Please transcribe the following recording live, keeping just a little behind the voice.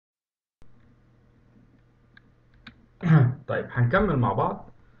طيب هنكمل مع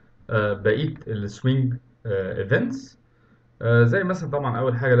بعض بقية السوينج ايفنتس. زي مثلا طبعا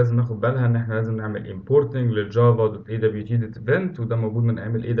اول حاجه لازم ناخد بالها ان احنا لازم نعمل importing للجافا دوت اي دبليو تي دوت ايفنت، وده موجود من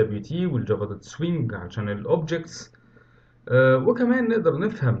ايام الاي دبليو تي والجافا دوت سوينج عشان الاوبجكتس. وكمان نقدر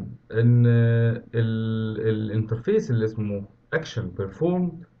نفهم ان الانترفيس اللي اسمه اكشن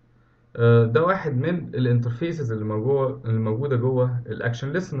بيرفورمد ده واحد من الانترفيسز اللي موجوده جوه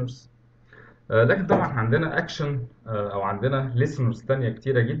الاكشن listeners. لكن طبعا احنا عندنا اكشن او عندنا listeners تانية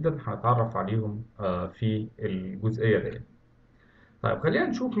كتيره جدا هنتعرف عليهم في الجزئيه دي. طيب خلينا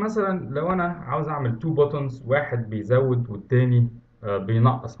نشوف مثلا لو انا عاوز اعمل تو بوتنز، واحد بيزود والتاني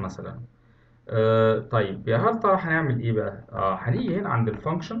بينقص مثلا. طيب يا هل ترى هنعمل ايه بقى؟ هنيجي هنا عند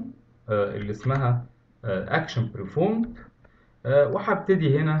الفانكشن اللي اسمها اكشن بريفورمد،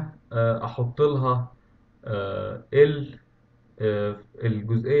 وهبتدي هنا احط لها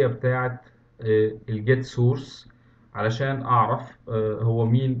الجزئيه بتاعه الجيت سورس علشان اعرف هو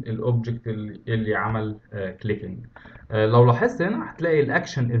مين الاوبجكت اللي عمل كليكنج. لو لاحظت هنا هتلاقي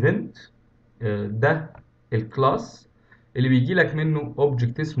الاكشن ايفنت ده الكلاس اللي بيجي لك منه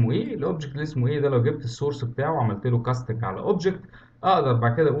اوبجكت اسمه ايه. الاوبجكت اللي اسمه ايه ده لو جبت السورس بتاعه وعملت له كاستنج على اوبجكت، اقدر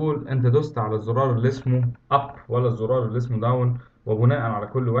بعد كده اقول انت دوست على الزرار اللي اسمه اب ولا الزرار اللي اسمه داون، وبناء على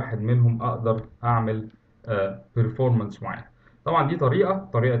كل واحد منهم اقدر اعمل بيرفورمانس معين. طبعا دي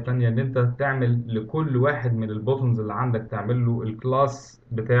الطريقه التانيه ان انت تعمل لكل واحد من البوتنز اللي عندك تعمل له الكلاس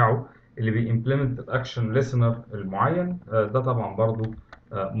بتاعه اللي بيمبلمنت الاكشن ليسنر المعين. ده طبعا برضو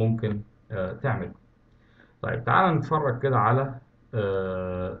ممكن تعمل. طيب تعال نتفرج كده على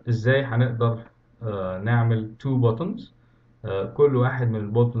ازاي هنقدر نعمل تو بوتنز. كل واحد من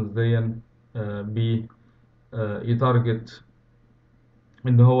البوتنز دي بي يتارجت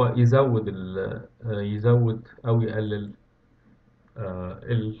ان هو يزود يزود او يقلل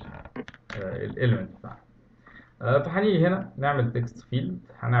الاليمنت بتاعه. فهنيجي هنا نعمل تكست فيلد،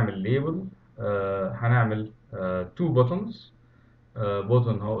 هنعمل ليبل، هنعمل تو بوتنز.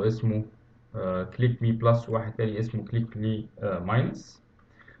 بوتن هو اسمه كليك مي بلس، وواحد تاني اسمه كليك مي ماينس.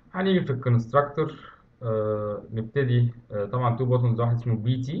 هنيجي في الكونستراكتور نبتدي طبعا تو بوتنز، واحد اسمه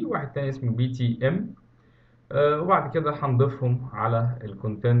بي تي وواحد تاني اسمه بي تي ام. وبعد كده هنضيفهم على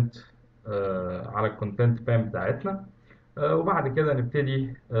الكونتنت، على الكونتنت بام بتاعتنا. وبعد كده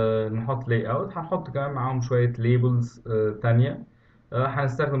نبتدي نحط لاي اوت، هنحط كمان معاهم شويه ليبلز تانية.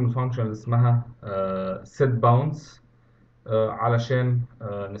 هنستخدم الفانكشن اللي اسمها set bounds علشان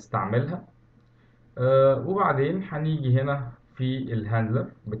نستعملها. وبعدين هنيجي هنا في الهاندلر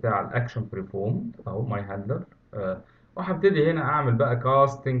بتاع الاكشن بريفورم اهو ماي هاندلر. وهبتدي هنا اعمل بقى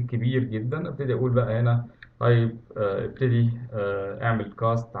كاستنج كبير جدا، ابتدي اقول بقى هنا طيب ابتدي اعمل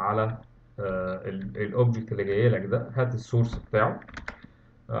كاست على الاوبجكت اللي جاي لك ده، هات السورس بتاعه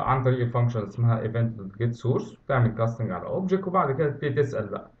عن طريق الفانكشن اسمها event.get source. تعمل كاستنج على اوبجكت وبعد كده تبتدي تسال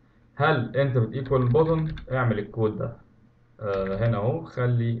بقى هل انت بتيكوال البوتن، اعمل الكود ده هنا اهو،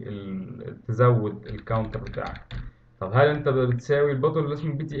 خلي تزود الكاونتر بتاعك. طب هل انت بتساوي البوتن اللي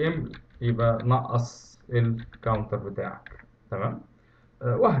اسمه بي تي ام، يبقى نقص الكاونتر بتاعك. تمام.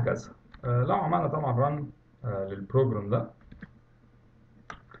 وهكذا. لو عملنا طبعا رن للبروجرام ده،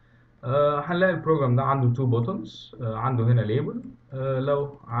 هنلاقي البروجرام ده عنده تو بوتنز. عنده هنا ليبل، لو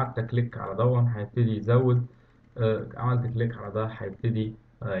قعدت كليك على دون هيبتدي يزود، عملت كليك على ده هيبتدي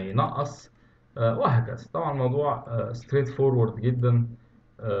ينقص. وهكذا. طبعا الموضوع ستريت فورورد جدا،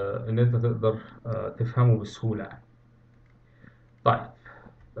 ان انت تقدر تفهمه بسهولة يعني. طيب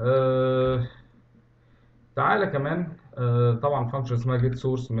آه، تعالى كمان طبعا فانكشن اسمها جيت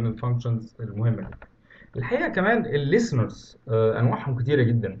سورس من الفانكشنز المهمة جدا. الحقيقة كمان الليسنرز أنواعهم كتيرة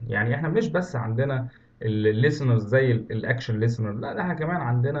جدا. يعني إحنا مش بس عندنا الليسنرز زي الأكشن ليسنر، لا ده إحنا كمان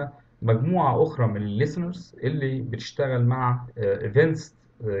عندنا مجموعة أخرى من الليسنرز اللي بتشتغل مع ايفنتس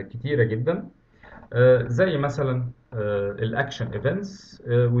كتيرة جدا. زي مثلا الاكشن ايفنتس،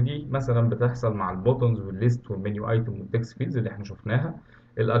 ودي مثلا بتحصل مع البوتنز والليست والمنيو ايتم والتكست فيلدز اللي احنا شفناها.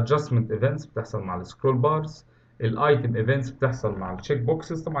 الادجستمنت ايفنتس بتحصل مع السكرول بارز. الايتم ايفنتس بتحصل مع التشيك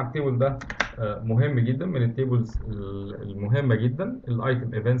بوكسز. طبعا التيبل ده مهم جدا، من التيبلز المهمه جدا.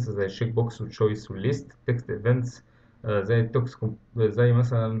 الايتم ايفنتس زي التشيك بوكس والتشويس والليست. تكست ايفنتس زي التوكس، زي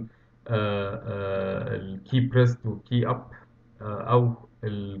مثلا الكي بريست والكي اب، او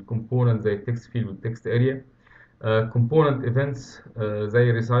الكومبوننت زي التكست فيلد والتكست اريا. كومبوننت ايفنتس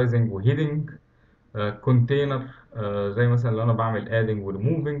زي ريسايزنج وهيدنج. كونتينر زي مثلا لو انا بعمل ادنج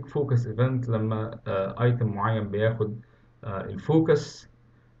وريموفنج. فوكس ايفنت لما ايتم معين بياخد الفوكس.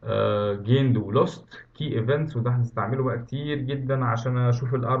 جيند ولوست. كي ايفنتس وده هنستعمله بقى كتير جدا عشان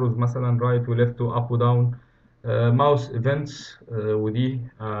اشوف الاروز مثلا رايت وليفت واب وداون. ماوس ايفنتس، ودي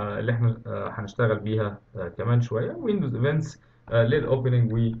اللي احنا هنشتغل بيها كمان شويه. ويندوز ايفنتس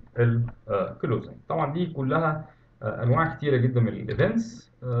للاوبننج والكلوزنج. طبعا دي كلها انواع كتيره جدا من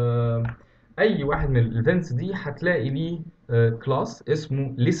الايفنتس. اي واحد من الايفنتس دي هتلاقي ليه كلاس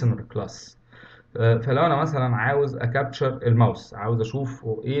اسمه listener كلاس. فلو انا مثلا عاوز اكابتشر الماوس، عاوز اشوف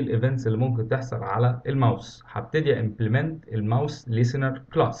ايه الايفنتس اللي ممكن تحصل على الماوس، هبتدي امبلمنت الماوس listener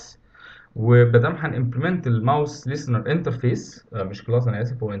كلاس. وبدام هنimplement الماوس listener انترفيس، مش كلاس، انا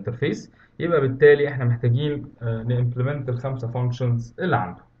اسف، هو انترفيس، يبقى بالتالي احنا محتاجين نimplement الخمسه فانكشنز اللي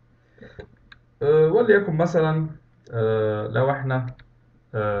عنده. وليكن مثلا لو احنا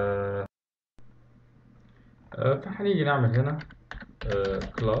آه، فهنيجي نعمل هنا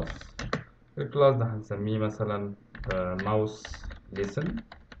كلاس. الكلاس ده هنسميه مثلا ماوس listen.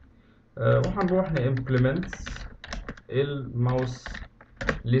 وهنروح نimplement الماوس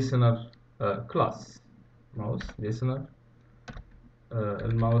listener كلاس. ماوس listener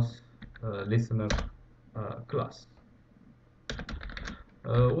الماوس listener كلاس.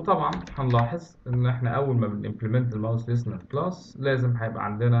 وطبعا هنلاحظ ان احنا اول ما بنimplement الماوس listener كلاس لازم هيبقى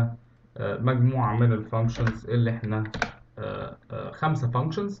عندنا مجموعة من الفانكشنز اللي احنا خمسة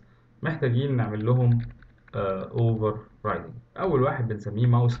فانكشنز محتاجين نعمل لهم اوفر رايدنج. اول واحد بنسميه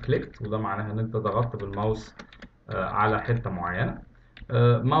ماوس كليك، وده معناها ان انت ضغطت بالماوس على حتة معينة.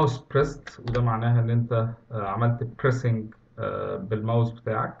 ماوس بريست، وده معناها ان انت عملت بريسنج بالماوس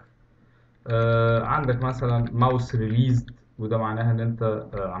بتاعك. عندك مثلا ماوس ريليزد، وده معناها ان انت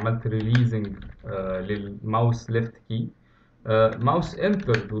عملت ريليزنج للماوس ليفت كي. ماوس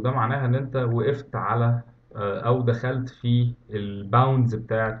انترد، وده معناها ان انت وقفت على او دخلت في الباوندز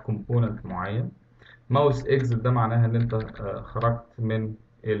بتاعت كومبوننت معين. ماوس اكزit، ده معناها ان انت خرجت من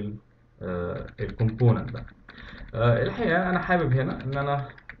الكومبوننت ده. الحقيقة أنا حابب هنا إن أنا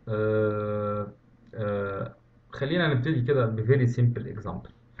آه، آه، خلينا نبتدي كده بفيري سيمبل اكزامبل.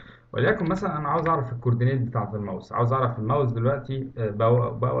 وليكن مثلا أنا عاوز أعرف الكوردينيت بتاعة الماوس، عاوز أعرف الماوس دلوقتي بقى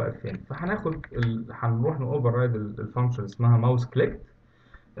واقف فين. فهناخد هنروح نوفر رايد الفانكشن اسمها ماوس كليك.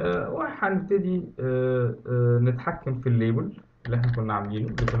 وهنبتدي نتحكم في الليبل اللي احنا كنا عاملينه،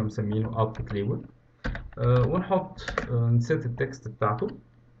 اللي كنا مسمينه output label. ونحط نسيت التكست بتاعته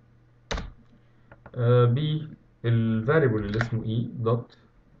بالفاريبل اللي اسمه e دوت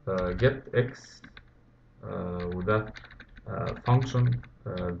get x. وده فانكشن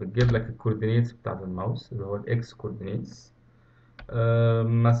بتجيب لك الكوردينيتس بتاعت الماوس اللي هو الاكس كوردينيتس.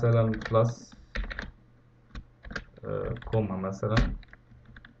 مثلا بلس كوما مثلا،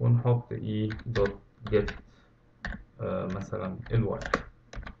 ونحط e دوت get مثلا الواي.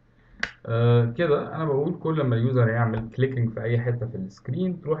 كده انا بقول كل ما اليوزر يعمل كليكنج في اي حته في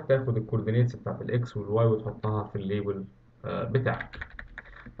السكرين تروح تاخد الكوردينيتس بتاعت الاكس والواي وتحطها في الليبل بتاعك.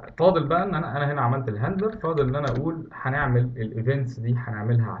 فاضل بقى ان انا هنا عملت الهاندلر، فاضل ان انا اقول هنعمل الايفنتس دي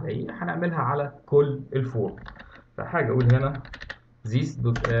هنعملها على ايه. هنعملها على كل الفور. فحاجه اقول هنا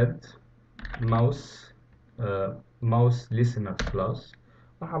this.add mouse mouse listener class،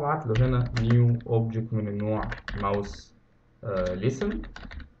 وهبعت له هنا new object من النوع mouse listen.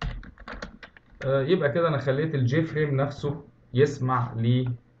 يبقى كده انا خليت الجي فريم نفسه يسمع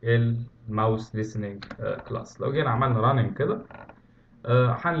للماوس listening كلاس. لو جينا عملنا راننج كده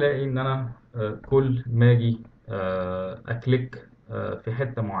هنلاقي ان انا كل ما اجي اكليك في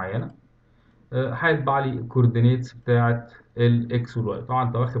حته معينه هيطبع لي الكوردينيتس بتاعه الاكس والواي. طبعا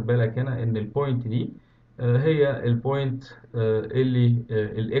انت واخد بالك هنا ان البوينت دي هي البوينت اللي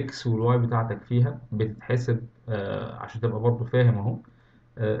الاكس والواي بتاعتك فيها بتتحسب. عشان تبقى برضو فاهم اهو،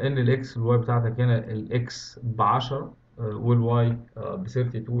 ان الاكس والواي بتاعتك هنا الاكس ب 10 والواي ب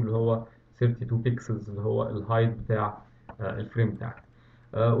 32، اللي هو 32 بيكسلز، اللي هو الهايت بتاع الفريم بتاعك.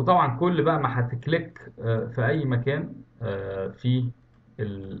 وطبعا كل بقى ما هتكليك في اي مكان في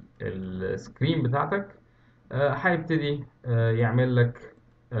السكرين بتاعتك هيبتدي يعمل لك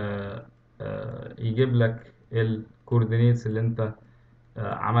يجيب لك الكوردينيتس اللي انت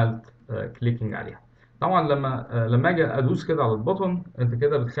عملت كليكنج عليها. طبعا لما اجي ادوس كده على البوتون، انت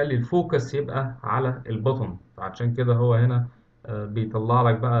كده بتخلي الفوكس يبقى على البوتون. فعشان كده هو هنا بيطلع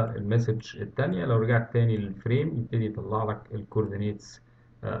لك بقى المسج التانية. لو رجعت تاني للفريم يبتدي يطلع لك الكوردينيتس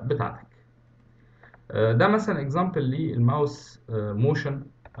بتاعتك. ده مثلا اكزامبل للماوس موشن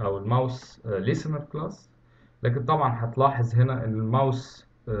او الماوس listener كلاس. لكن طبعا هتلاحظ هنا ان الماوس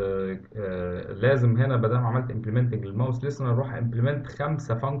لازم هنا بدل ما عملت implementing للماوس listener اروح implement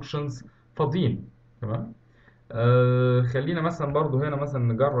خمسة functions فاضيين. تمام. خلينا مثلا برضو هنا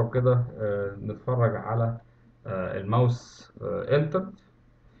مثلا نجرب كده نتفرج على الماوس انتر.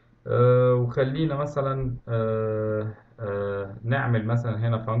 وخلينا مثلا نعمل مثلا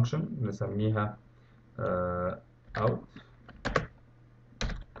هنا function نسميها اوت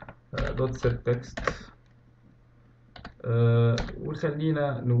دوت set text،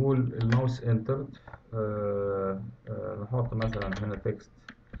 وخلينا نقول الماوس انترد، نحط مثلا هنا تكست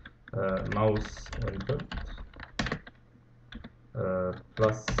ماوس انترد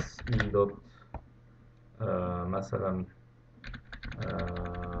بلس اي دوت مثلا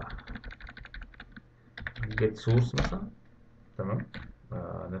get source مثلا. تمام.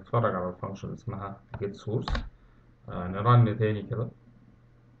 نتفرج على الفانكشن اللي اسمها get source. نرن تاني كده.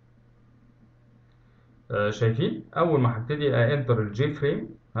 شايفين اول ما هبتدي انتر الجي فريم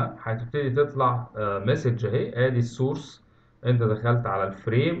هتبتدي تطلع مسج اهي، ادي السورس. انت دخلت على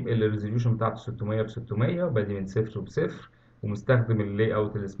الفريم اللي الريزوليوشن بتاعته 600 ب 600 وبادي من صفر بصفر، ومستخدم اللاي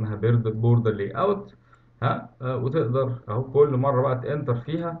اوت اللي اسمها بوردر لاي اوت. وتقدر اهو كل مره بقى تنتر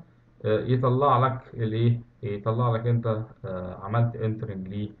فيها يطلع لك الايه، يطلع لك انت عملت انترنج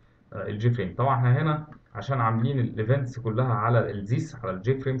للجي فريم. طبعا احنا هنا عشان عاملين الايفنتس كلها على الزيس على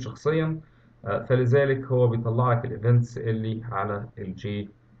الجي فريم شخصيا، فلذلك هو بيطلع لك الايفنتس اللي على الجي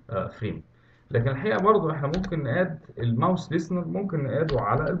فريم. لكن الحقيقه برضو احنا ممكن ناد الماوس ليسنر، ممكن ناده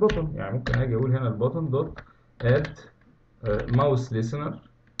على البوتن. يعني ممكن اجي اقول هنا البوتن دوت اد ماوس ليسنر،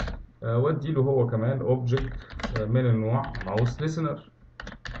 وادي له هو كمان اوبجكت من النوع ماوس ليسنر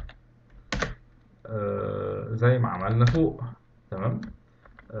زي ما عملنا فوق. تمام.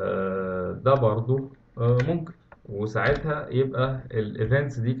 ده برضو ممكن، وساعتها يبقى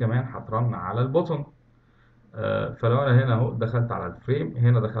الايفنتس دي كمان هترن على البوتن. فلو انا هنا اهو دخلت على الفريم،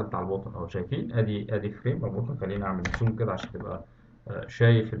 هنا دخلت على البوتن اهو، شايفين ادي فريم البوتن. خليني اعمل زوم كده عشان تبقى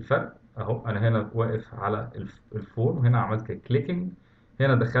شايف الفرق اهو. انا هنا واقف على الفورم، هنا عملت كليكنج،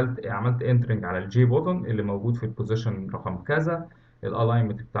 هنا دخلت عملت انترنج على الجي بوتن اللي موجود في البوزيشن رقم كذا،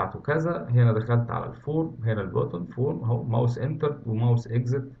 الالاينمنت بتاعته كذا. هنا دخلت على الفورم، هنا البوتن فورم اهو، ماوس انتر وماوس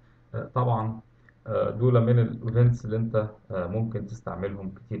اكزit. طبعا دول من الايفنتس اللي انت ممكن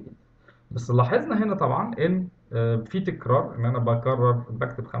تستعملهم كتير جدا. بس لاحظنا هنا طبعا ان في تكرار، ان انا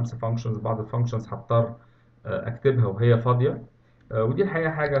بكتب 5 فانكشنز، بعض الفانكشنز هضطر اكتبها وهي فاضيه. ودي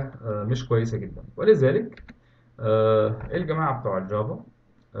الحقيقه حاجه مش كويسه جدا. ولذلك الجماعه بتوع الجافا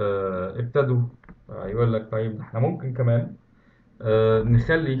ابتدوا يقول لك طيب احنا ممكن كمان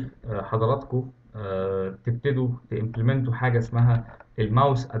نخلي حضراتكم تبتدوا تimplementوا حاجه اسمها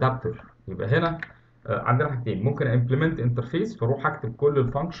الماوس ادابتر. يبقى هنا عندنا حاجتين، ممكن امبلمنت انترفيس فاروح اكتب كل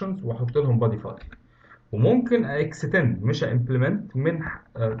الفانكشنز واحط لهم بادي فايل، وممكن اكستند مش امبلمنت من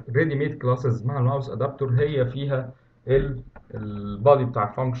ريدي ميد كلاسز اسمها الماوس ادابتر، هي فيها البادي بتاع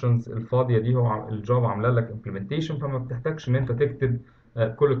الفانكشنز الفاضيه دي. هو الجافا عامله لك امبلمنتيشن، فما بتحتاجش ان انت تكتب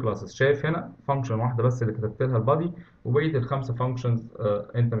كل كلاسز. شايف هنا فانكشن واحده بس اللي كتبت لها البادي، وبقيه الخمسه فانكشنز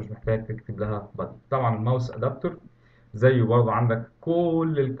انت مش محتاج تكتب لها بادي. طبعا الماوس ادابتر زيه برضه عندك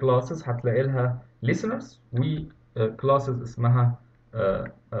كل الكلاسز هتلاقي لها listeners وكلاسز اسمها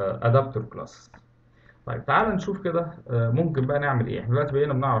adapter classes. طيب تعال نشوف كده ممكن بقى نعمل ايه. احنا دلوقتي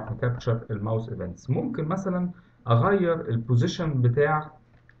بقينا بنعرف نكابتشر الماوس ايفنتس. ممكن مثلا اغير البوزيشن بتاع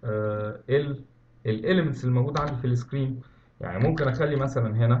الاليمنتس الموجوده عندي في السكرين. يعني ممكن اخلي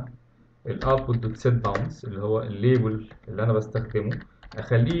مثلا هنا الاوتبوت دوت سيت باونس اللي هو الليبل اللي انا بستخدمه،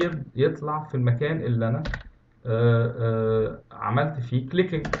 اخليه يطلع في المكان اللي انا عملت فيه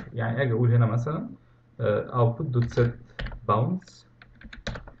كليكنج. يعني اجي اقول هنا مثلا output دوت سيت باونس،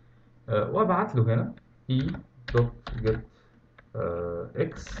 وابعت له هنا e دوت get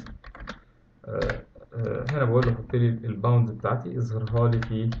x. هنا بقول له حط لي الباوندز بتاعتي، اظهرها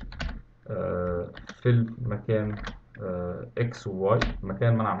لي في المكان x و y،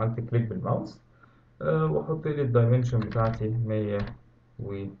 مكان ما انا عملت كليك بالماوس. واحط لي الدايمنشن بتاعتي 100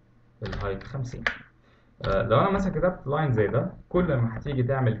 والهايت 50. لو انا مثلا كتبت لاين زي ده، كل ما هتيجي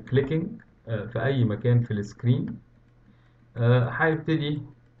تعمل كليكنج في اي مكان في السكرين هيبتدي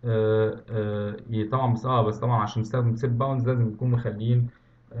طبعا بس طبعا عشان نستخدم سيت باوندز لازم نكون مخليين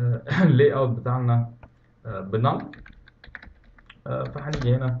اللاي اوت بتاعنا بنل.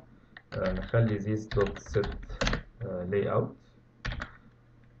 فهنيجي هنا نخلي this دوت set layout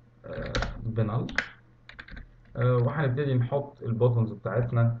بنل، وهنبتدي نحط البوتنز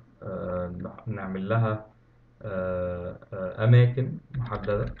بتاعتنا نعمل لها أماكن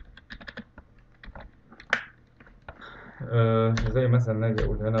محددة. زي مثلا نجي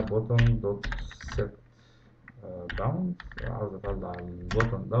أقول هنا بوتن دوت set باوند، عاوز أطلع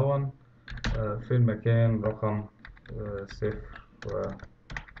البوتن دون في المكان رقم 0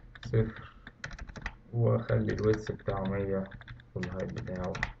 و0، وأخلي الويدث بتاعه 100 والهايت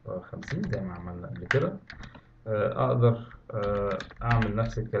بتاعه 50 زي ما عملنا قبل كده. أقدر أعمل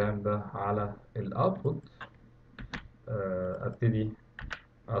نفس الكلام ده على الأوتبوت. أبتدي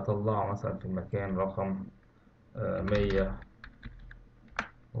اطلعه مثلا في المكان رقم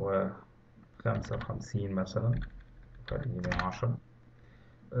 155 مثلا، خليني 110.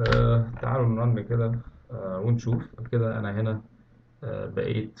 تعالوا نرن كده ونشوف كده. انا هنا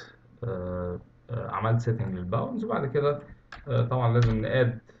بقيت عملت سيتنج للباونز، وبعد كده طبعا لازم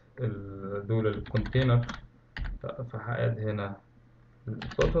نقاد دول الكونتينر. فهقاد هنا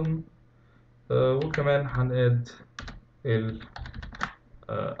البوتن، وكمان هنقاد ال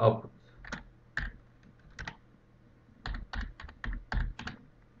output.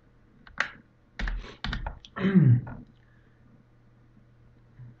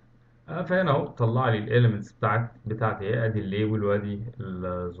 فهنا اهو طلع لي الاليمنتس بتاعتي ايه، ادي الليبل وادي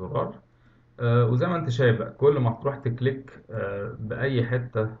الزرار. وزي ما انت شايف بقى، كل ما تروح تكليك باي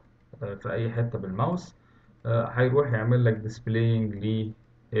حته في اي حته بالماوس، هيروح يعمل لك ديسبلاينج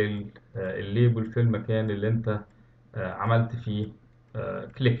للليبل في المكان اللي انت عملت فيه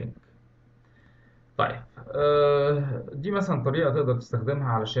كليكنج. طيب، دي مثلا طريقة تقدر تستخدمها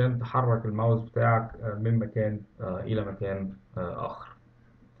علشان تحرك الماوس بتاعك من مكان إلى مكان آخر.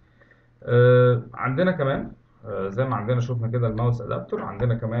 عندنا كمان زي ما عندنا شفنا كده الماوس ادابتور،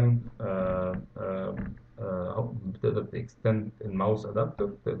 عندنا كمان بتقدر تكستند الماوس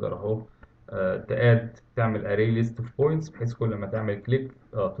ادابتور. تقدر اهو تعمل اري ليست اوف بوينتس، بحيث كل ما تعمل كليك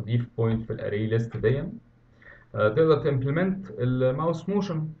تضيف بوينت في الاري ليست دي. تقدر تمبلمنت الماوس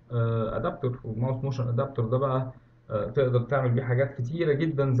موشن ادابتور، والماوس موشن ادابتور ده بقى تقدر تعمل بيه حاجات كتيرة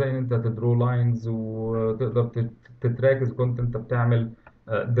جدا، زي ان انت تدرو لاينز، وتقدر تتراك اذا كنت انت بتعمل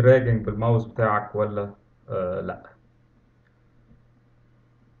دراجنج بالماوس بتاعك ولا لا.